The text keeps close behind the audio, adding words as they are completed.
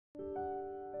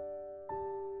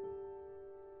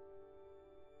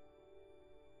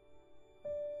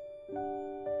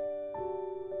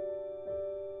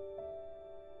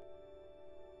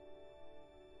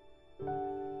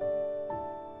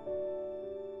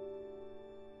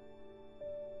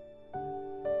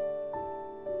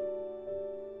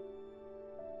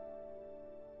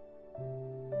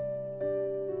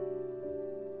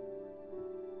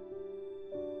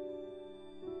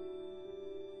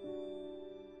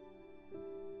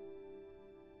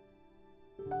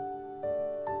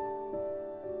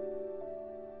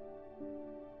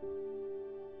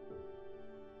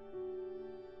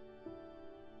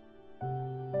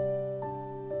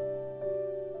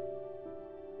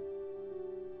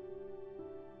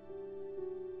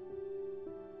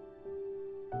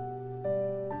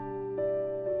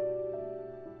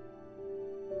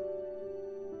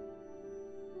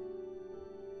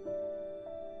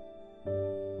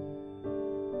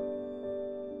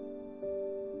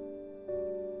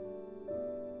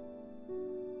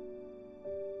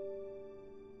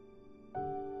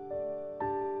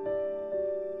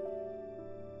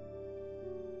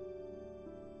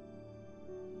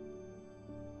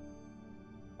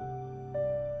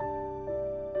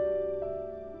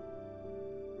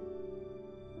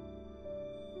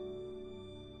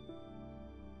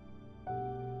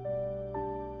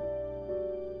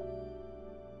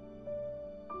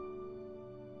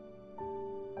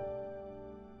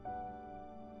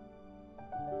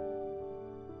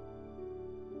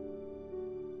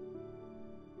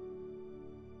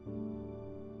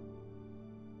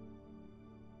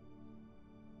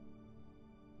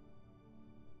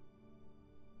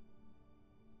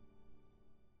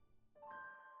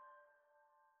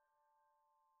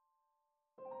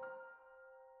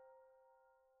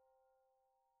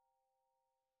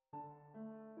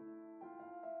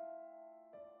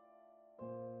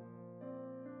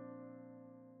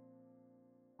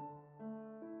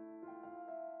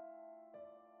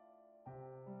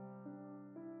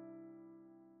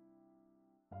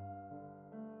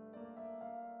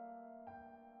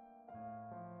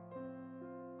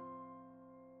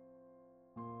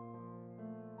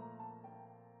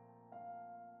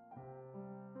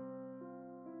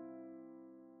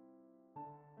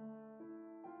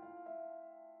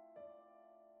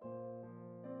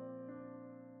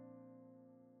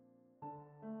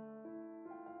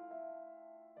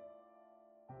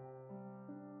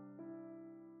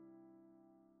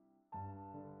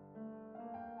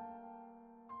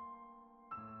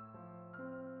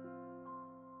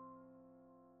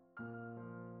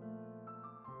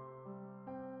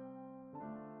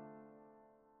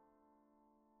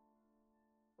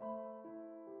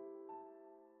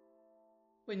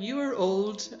When you are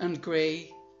old and grey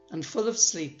and full of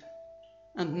sleep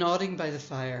and nodding by the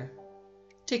fire,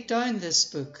 take down this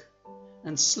book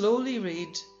and slowly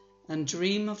read and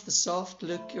dream of the soft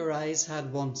look your eyes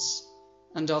had once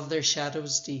and of their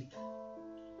shadows deep.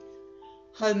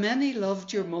 How many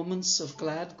loved your moments of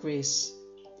glad grace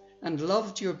and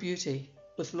loved your beauty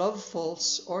with love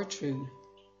false or true.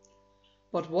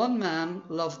 But one man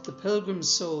loved the pilgrim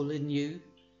soul in you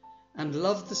and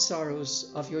loved the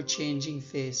sorrows of your changing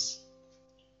face.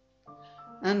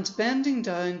 And bending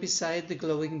down beside the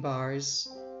glowing bars,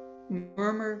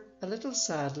 murmur a little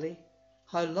sadly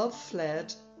how love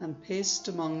fled and paced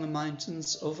among the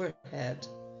mountains overhead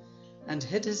and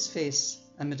hid his face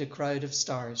amid a crowd of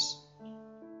stars.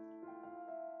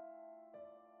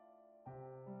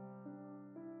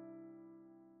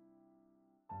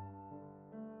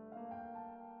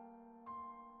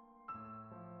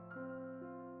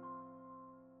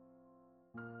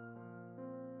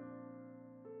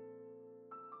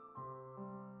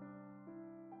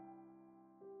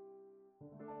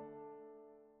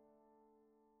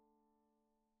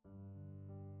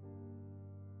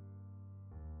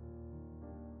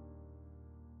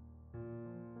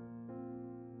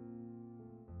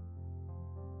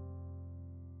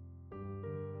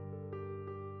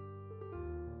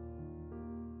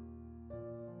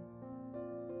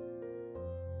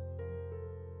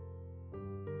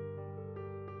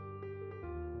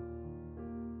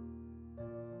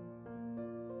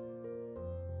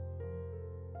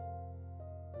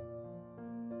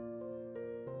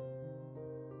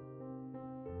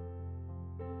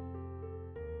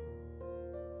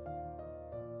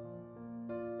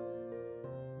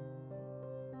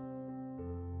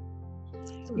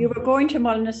 You were going to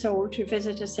Mullinasole to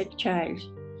visit a sick child.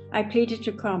 I pleaded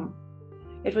to come.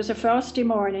 It was a frosty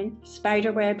morning.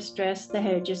 Spider webs dressed the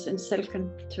hedges in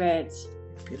silken threads.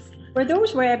 Were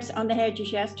those webs on the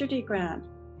hedges yesterday, Gran?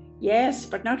 Yes,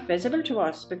 but not visible to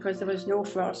us because there was no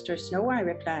frost or snow, I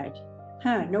replied.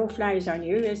 No flies on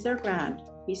you, is there, Gran?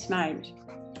 He smiled.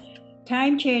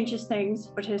 Time changes things,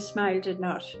 but his smile did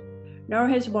not, nor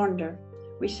his wonder.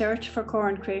 We searched for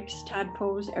corncrakes,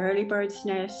 tadpoles, early birds'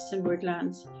 nests and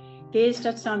woodlands, gazed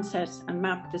at sunsets and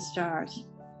mapped the stars.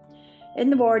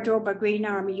 In the wardrobe, a green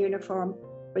army uniform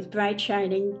with bright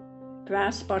shining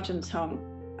brass buttons hung,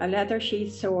 a leather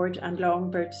sheathed sword and long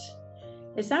boots.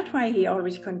 Is that why he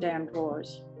always condemned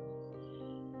wars?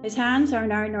 His hands are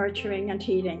now nurturing and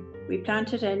healing. We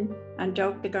planted in and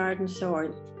dug the garden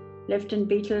soil, lifting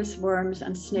beetles, worms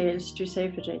and snails to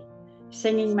safety,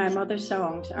 singing my mother's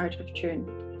songs out of tune.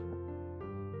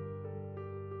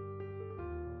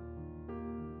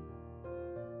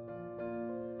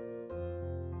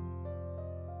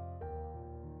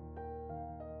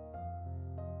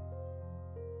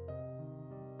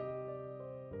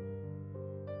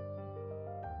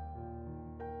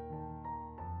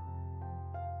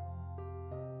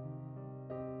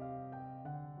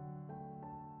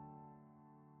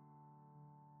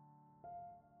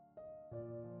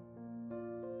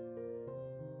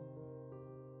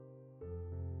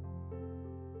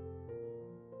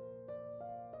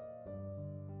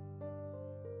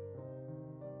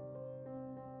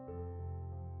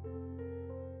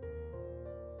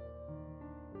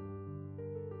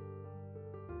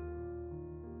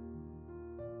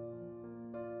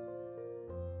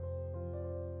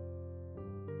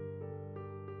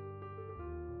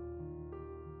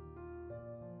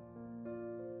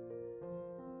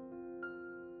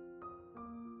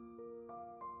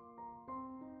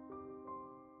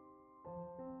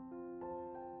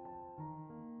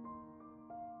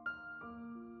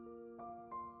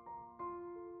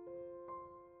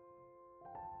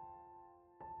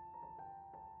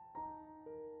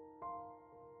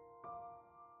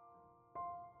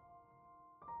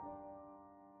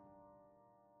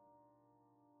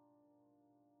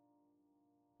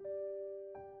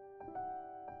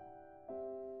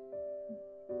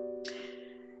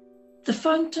 The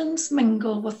fountains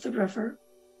mingle with the river,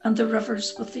 and the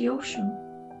rivers with the ocean.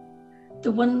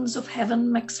 The winds of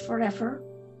heaven mix forever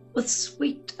with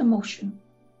sweet emotion.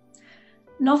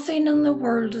 Nothing in the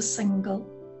world is single,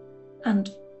 and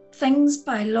things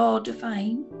by law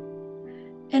divine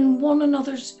in one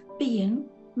another's being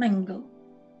mingle.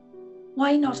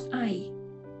 Why not I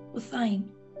with thine?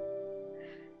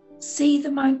 See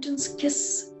the mountains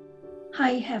kiss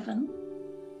high heaven,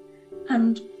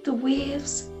 and the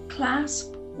waves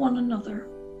clasp one another.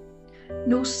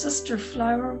 No sister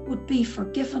flower would be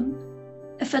forgiven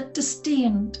if it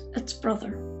disdained its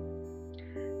brother.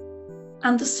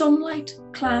 And the sunlight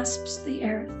clasps the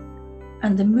earth,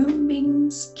 and the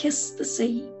moonbeams kiss the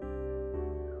sea.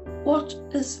 what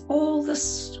is all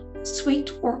this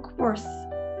sweet work worth,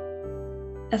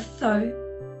 if thou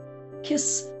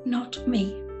kiss not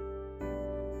me?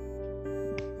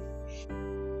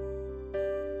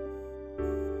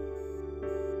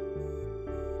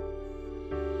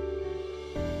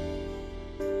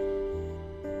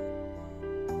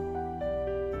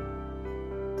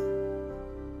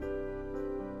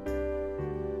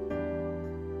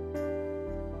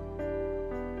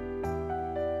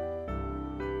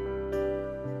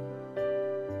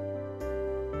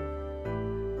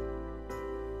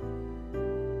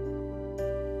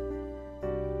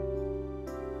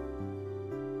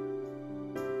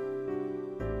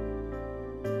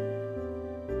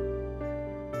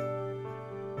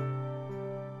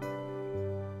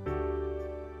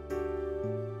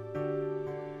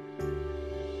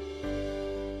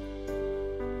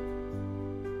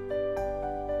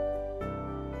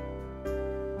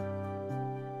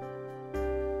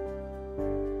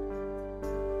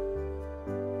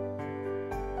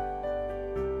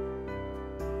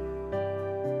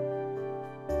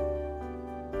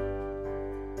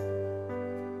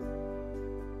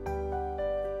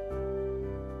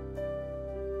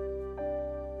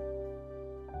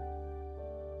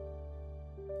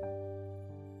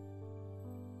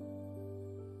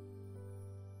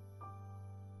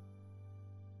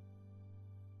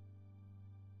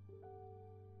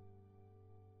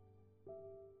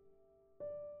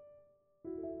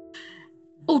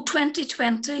 Oh,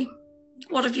 2020,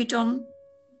 what have you done?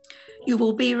 You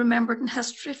will be remembered in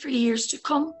history for years to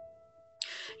come.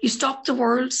 You stopped the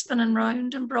world spinning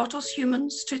round and brought us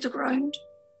humans to the ground.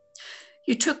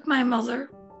 You took my mother.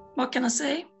 What can I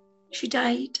say? She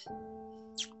died.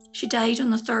 She died on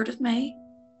the 3rd of May.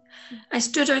 I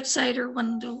stood outside her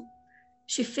window.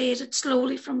 She faded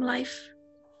slowly from life.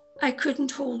 I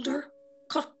couldn't hold her,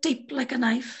 cut deep like a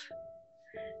knife.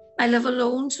 I live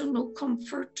alone, so no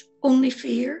comfort, only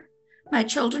fear. My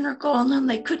children are gone and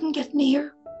they couldn't get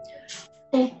near.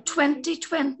 Oh,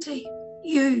 2020,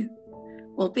 you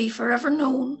will be forever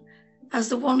known as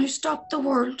the one who stopped the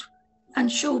world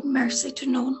and showed mercy to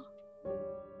none.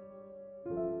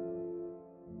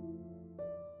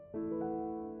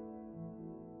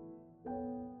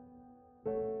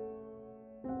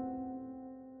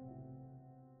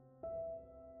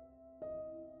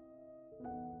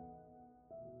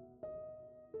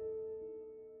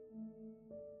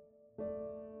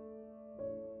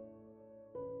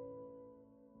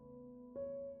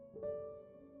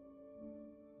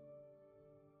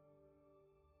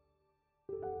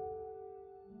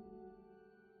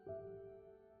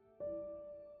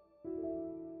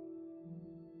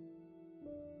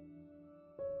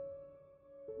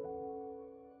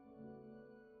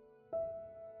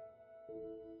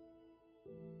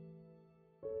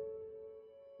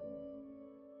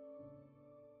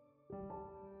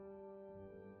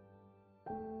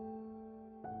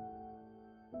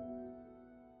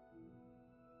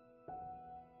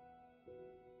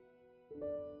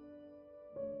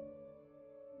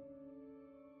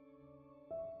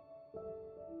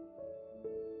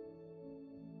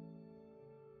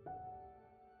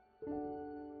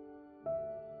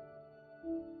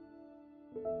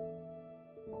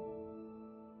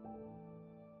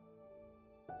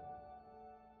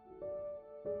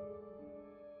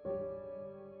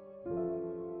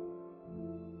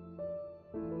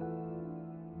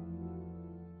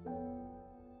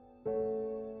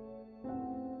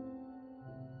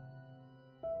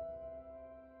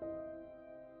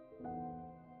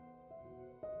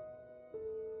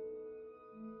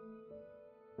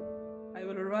 I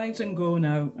will arise and go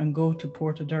now and go to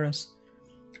Portadoras.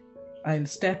 I'll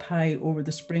step high over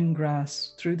the spring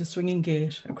grass, through the swinging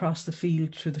gate, across the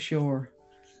field to the shore.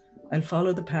 I'll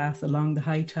follow the path along the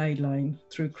high tide line,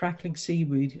 through crackling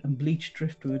seaweed and bleached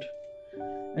driftwood.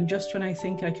 And just when I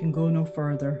think I can go no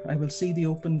further, I will see the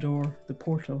open door, the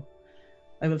portal.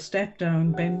 I will step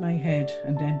down, bend my head,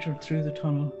 and enter through the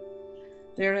tunnel.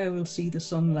 There I will see the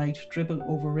sunlight dribble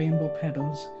over rainbow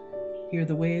petals, hear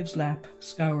the waves lap,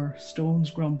 scour,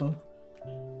 stones grumble.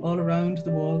 All around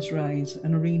the walls rise,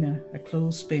 an arena, a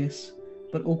closed space,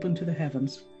 but open to the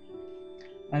heavens.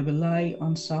 I will lie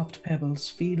on soft pebbles,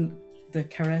 feel the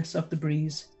caress of the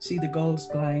breeze, see the gulls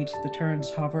glide, the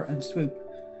terns hover and swoop,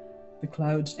 the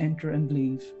clouds enter and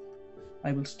leave.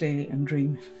 I will stay and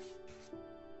dream.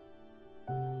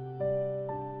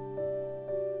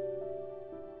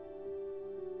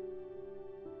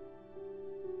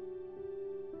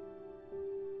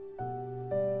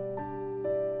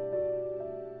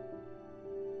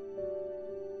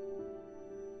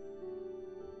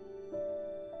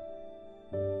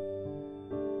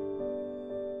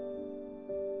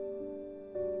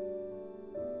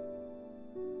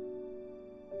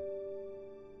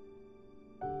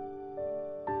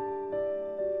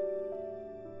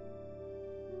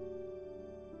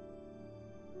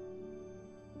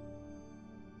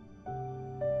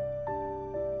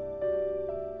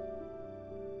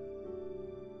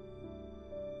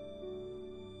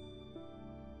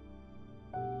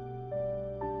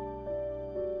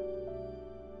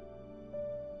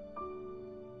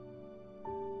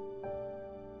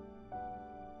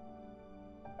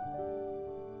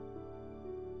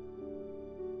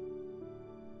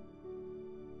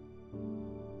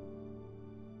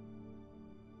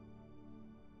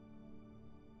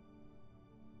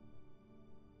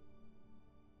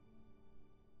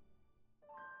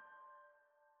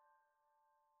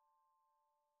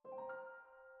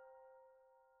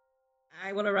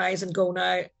 I will arise and go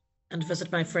now and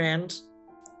visit my friend,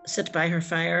 sit by her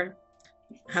fire,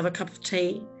 have a cup of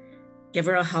tea, give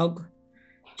her a hug,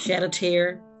 shed a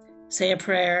tear, say a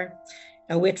prayer.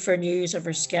 I wait for news of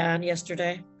her scan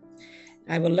yesterday.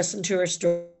 I will listen to her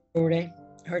story,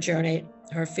 her journey,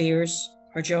 her fears,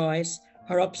 her joys,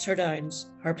 her ups, her downs,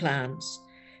 her plans.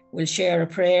 We'll share a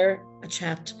prayer, a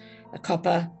chat, a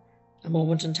cuppa, a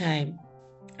moment in time.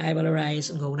 I will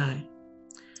arise and go now.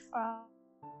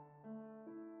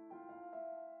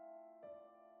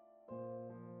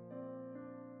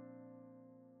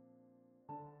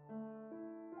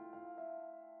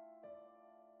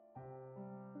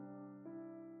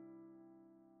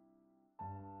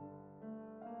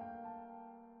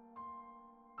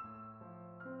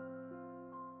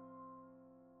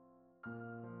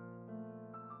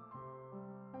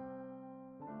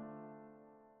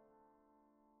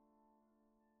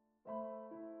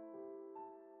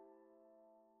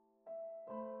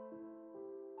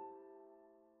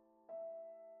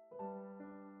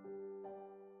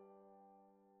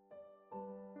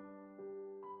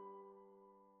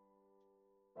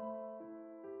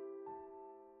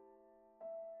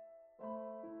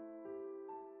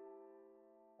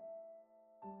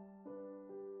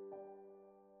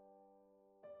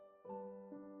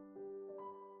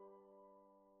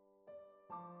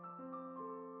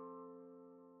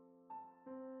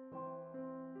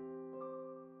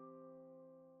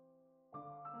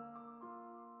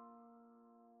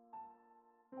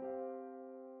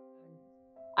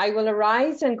 I will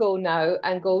arise and go now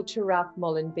and go to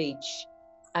Rathmullen Beach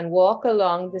and walk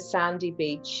along the sandy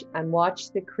beach and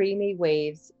watch the creamy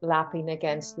waves lapping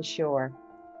against the shore.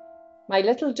 My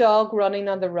little dog running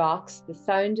on the rocks, the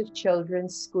sound of children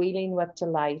squealing with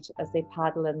delight as they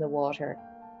paddle in the water,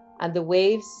 and the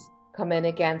waves come in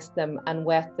against them and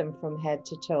wet them from head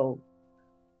to toe.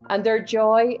 And their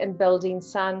joy in building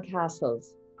sandcastles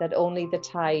that only the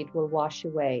tide will wash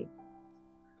away.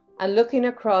 And looking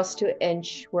across to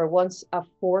Inch, where once a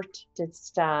fort did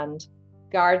stand,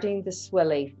 guarding the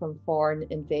Swilly from foreign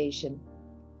invasion.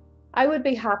 I would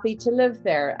be happy to live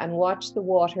there and watch the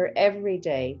water every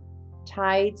day,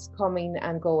 tides coming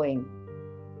and going.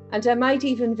 And I might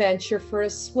even venture for a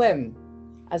swim,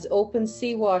 as open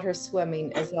seawater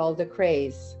swimming is all the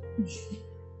craze.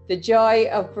 The joy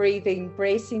of breathing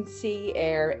bracing sea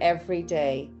air every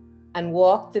day, and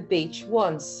walk the beach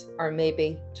once or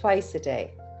maybe twice a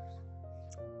day.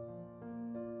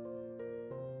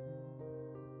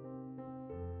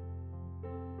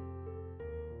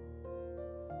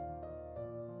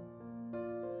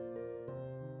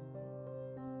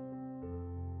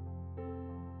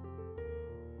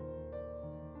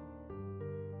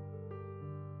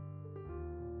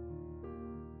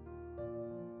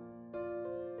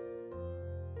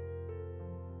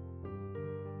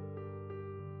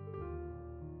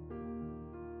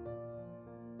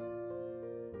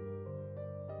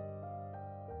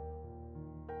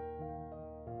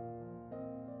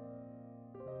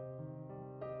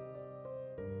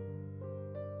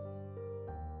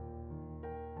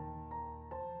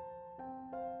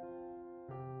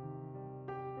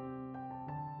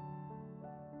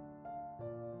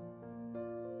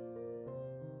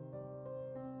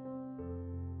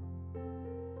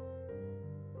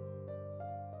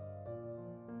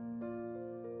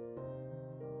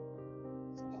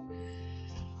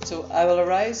 So I will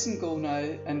arise and go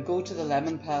now, and go to the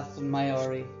lemon path in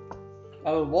Maiori.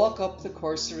 I will walk up the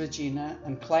Corsa Regina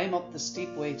and climb up the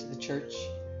steep way to the church.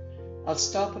 I'll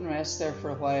stop and rest there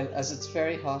for a while, as it's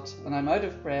very hot and I'm out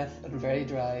of breath and very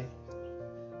dry.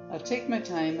 I'll take my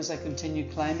time as I continue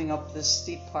climbing up this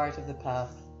steep part of the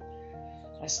path.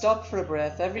 I stop for a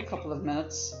breath every couple of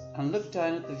minutes and look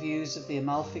down at the views of the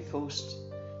Amalfi Coast,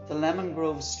 the lemon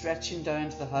groves stretching down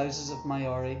to the houses of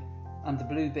Maiori, and the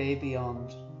blue bay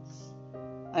beyond.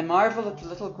 I marvel at the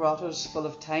little grottos full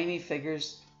of tiny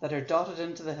figures that are dotted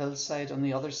into the hillside on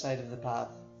the other side of the path.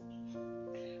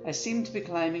 I seem to be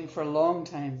climbing for a long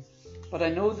time, but I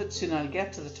know that soon I'll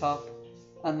get to the top,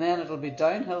 and then it'll be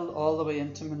downhill all the way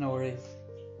into Minori.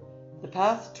 The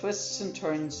path twists and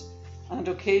turns, and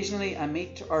occasionally I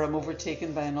meet or am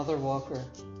overtaken by another walker.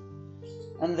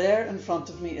 And there in front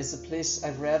of me is the place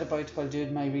I've read about while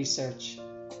doing my research.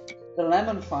 The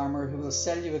lemon farmer who will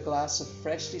sell you a glass of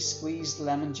freshly squeezed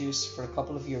lemon juice for a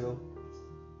couple of euro.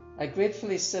 I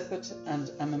gratefully sip it and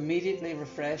am immediately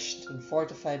refreshed and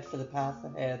fortified for the path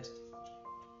ahead.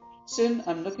 Soon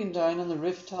I'm looking down on the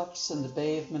rooftops and the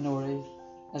bay of Minori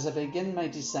as I begin my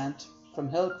descent from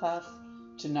hill path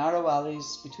to narrow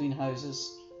alleys between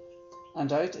houses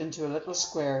and out into a little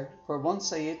square where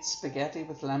once I ate spaghetti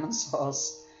with lemon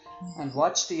sauce and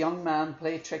watched the young man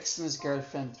play tricks on his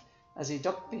girlfriend as he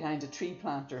ducked behind a tree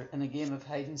planter in a game of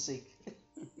hide and seek.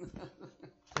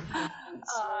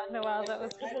 Oh, Noel, that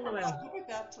was I remembered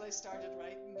that till I started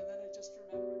writing, and then I just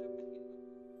remembered it.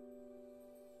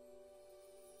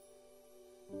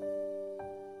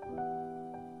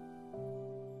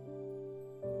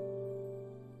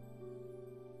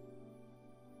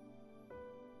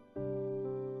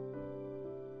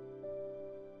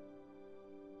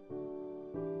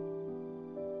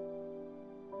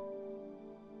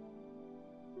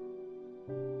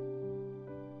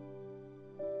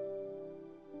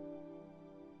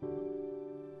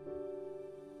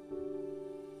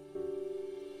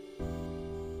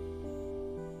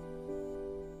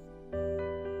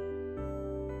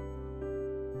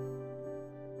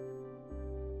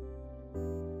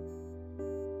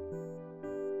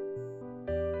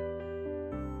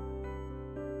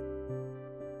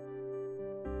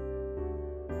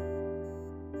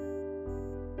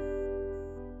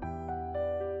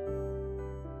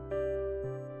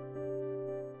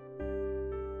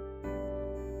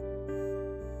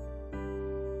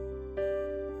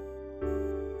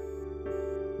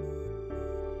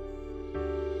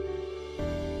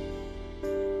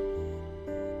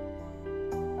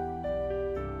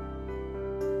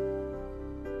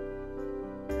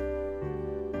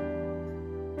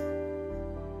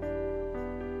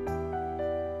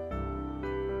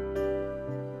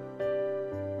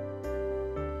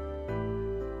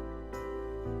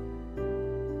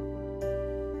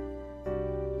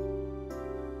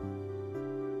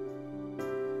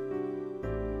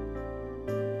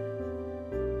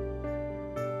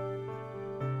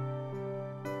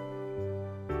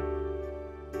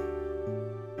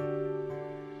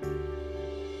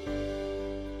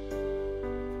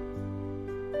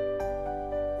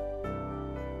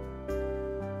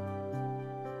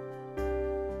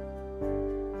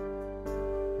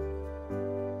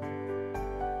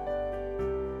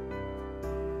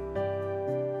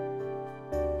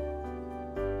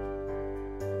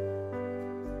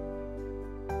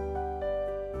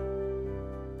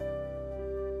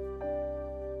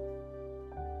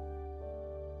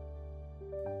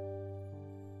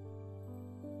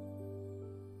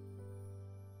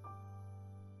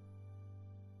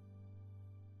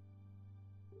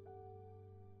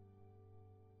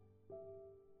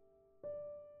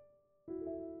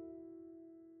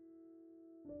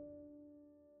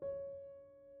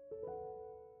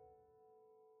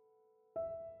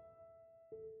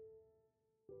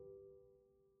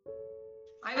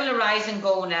 I will arise and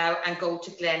go now and go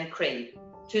to Glen Cree,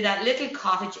 to that little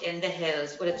cottage in the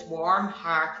hills with its warm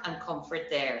hearth and comfort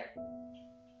there.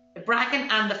 The bracken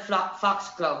and the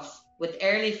foxgloves with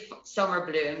early summer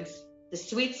blooms, the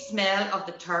sweet smell of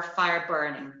the turf fire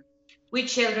burning. We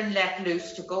children let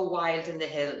loose to go wild in the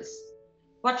hills.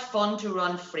 What fun to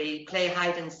run free, play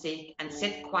hide and seek, and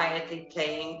sit quietly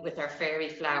playing with our fairy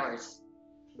flowers.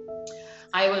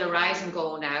 I will arise and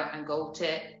go now and go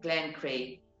to Glen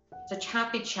Cree. Such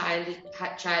happy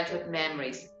childhood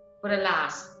memories, but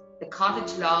alas, the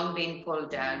cottage long been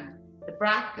pulled down, the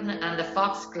bracken and the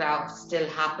foxglove still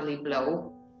happily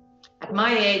blow. At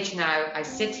my age now, I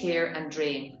sit here and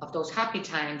dream of those happy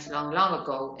times long, long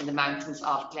ago in the mountains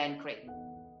of Glen Cree.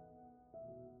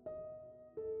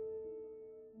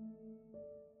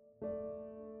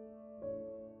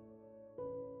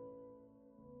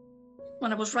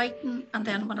 When I was writing and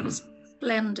then when I was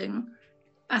blending,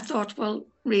 I thought, well,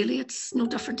 really, it's no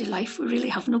different to life. We really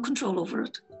have no control over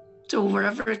it. So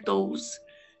wherever it goes,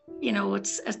 you know,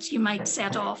 it's you might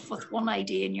set off with one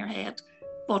idea in your head,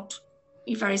 but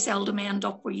you very seldom end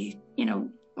up where you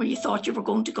thought you were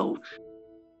going to go.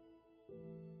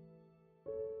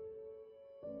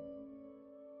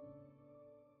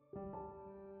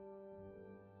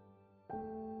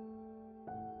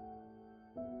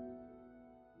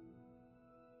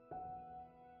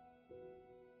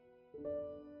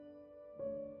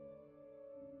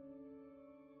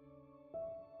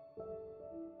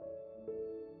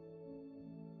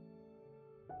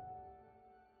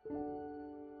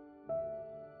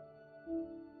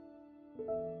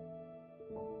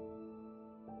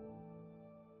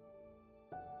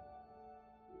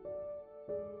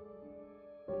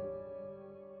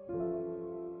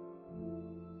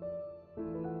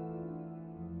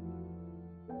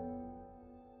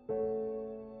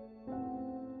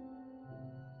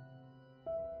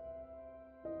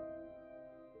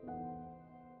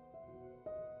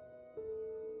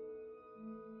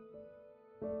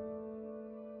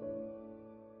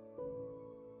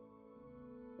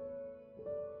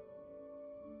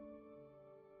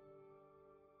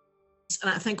 And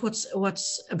I think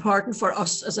what's important for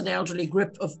us as an elderly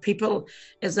group of people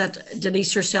is that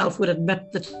Denise herself would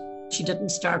admit that she didn't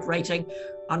start writing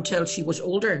until she was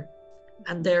older,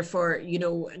 and therefore, you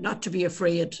know, not to be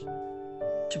afraid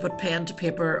to put pen to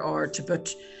paper, or to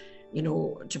put, you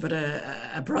know, to put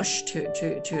a brush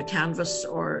to a canvas,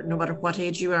 or no matter what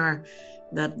age you are,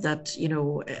 that you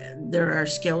know, there are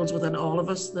skills within all of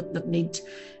us that need,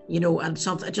 you know, and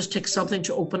something, it just takes something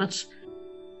to open it.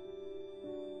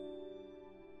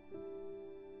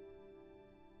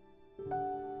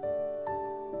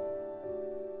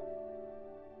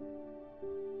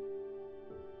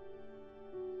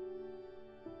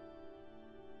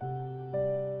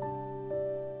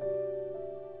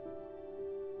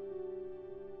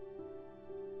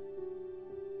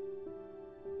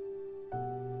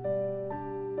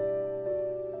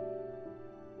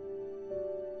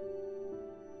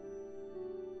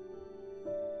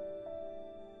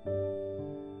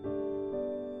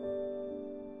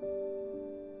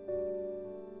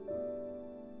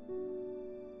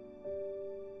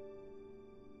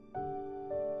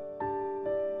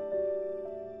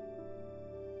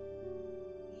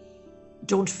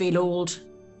 Don't feel old,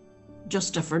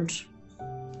 just different.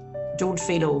 Don't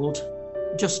feel old,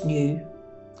 just new.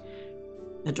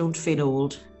 I don't feel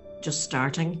old, just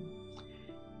starting.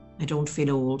 I don't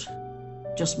feel old,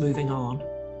 just moving on.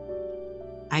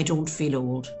 I don't feel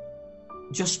old,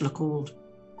 just look old.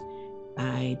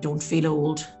 I don't feel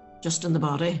old, just in the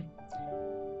body.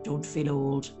 Don't feel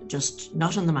old, just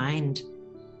not in the mind.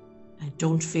 I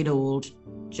don't feel old,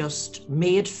 just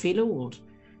made feel old.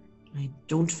 I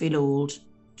don't feel old,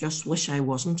 just wish I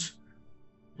wasn't.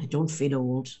 I don't feel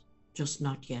old, just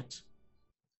not yet.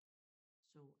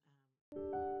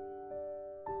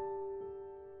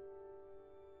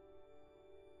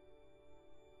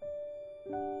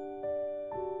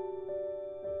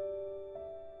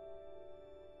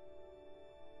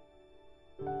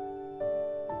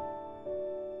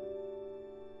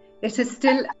 It is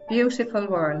still a beautiful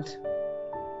world.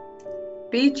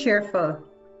 Be cheerful,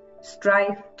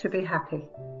 strive to be happy.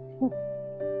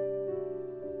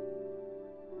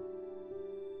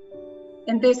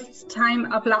 In this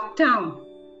time of lockdown,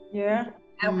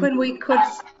 and when we could,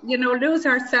 you know, lose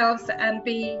ourselves and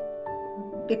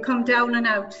become down and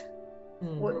out,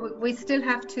 we still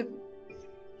have to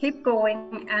keep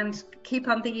going and keep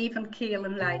on the even keel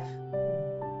in life.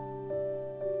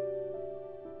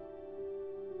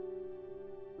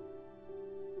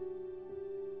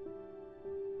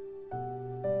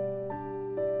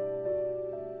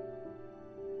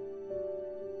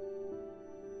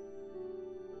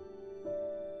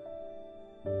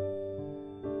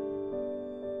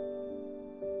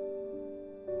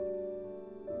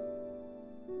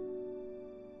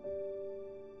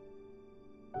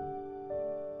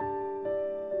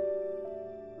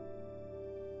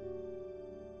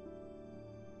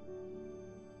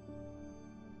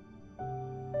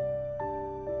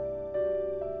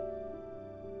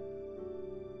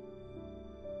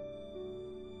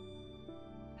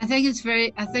 I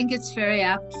think it's very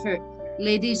apt for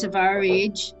ladies of our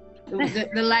age. The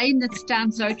line that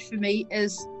stands out for me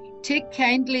is, take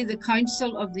kindly the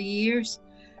counsel of the years,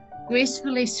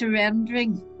 gracefully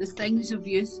surrendering the things of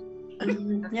youth.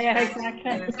 Yeah,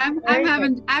 exactly.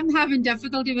 I'm having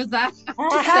difficulty with that.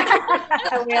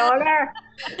 We all are.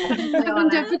 I'm having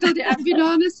difficulty. I'm being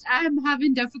honest. I'm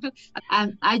having difficulty.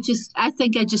 I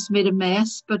think I just made a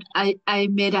mess, but I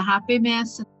made a happy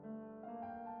mess.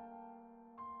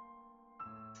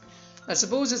 I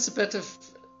suppose it's a bit of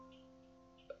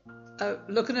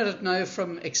looking at it now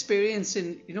from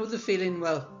experiencing, you know, the feeling,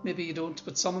 well, maybe you don't,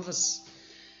 but some of us,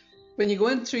 when you go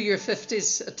in through your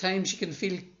 50s, at times you can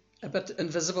feel a bit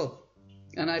invisible.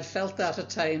 And I've felt that at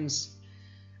times.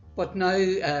 But now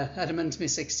I'm into my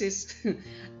 60s.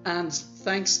 And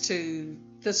thanks to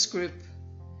this group,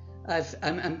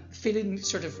 I'm feeling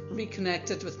sort of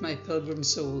reconnected with my pilgrim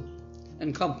soul,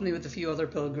 in company with a few other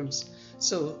pilgrims.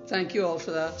 So thank you all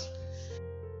for that.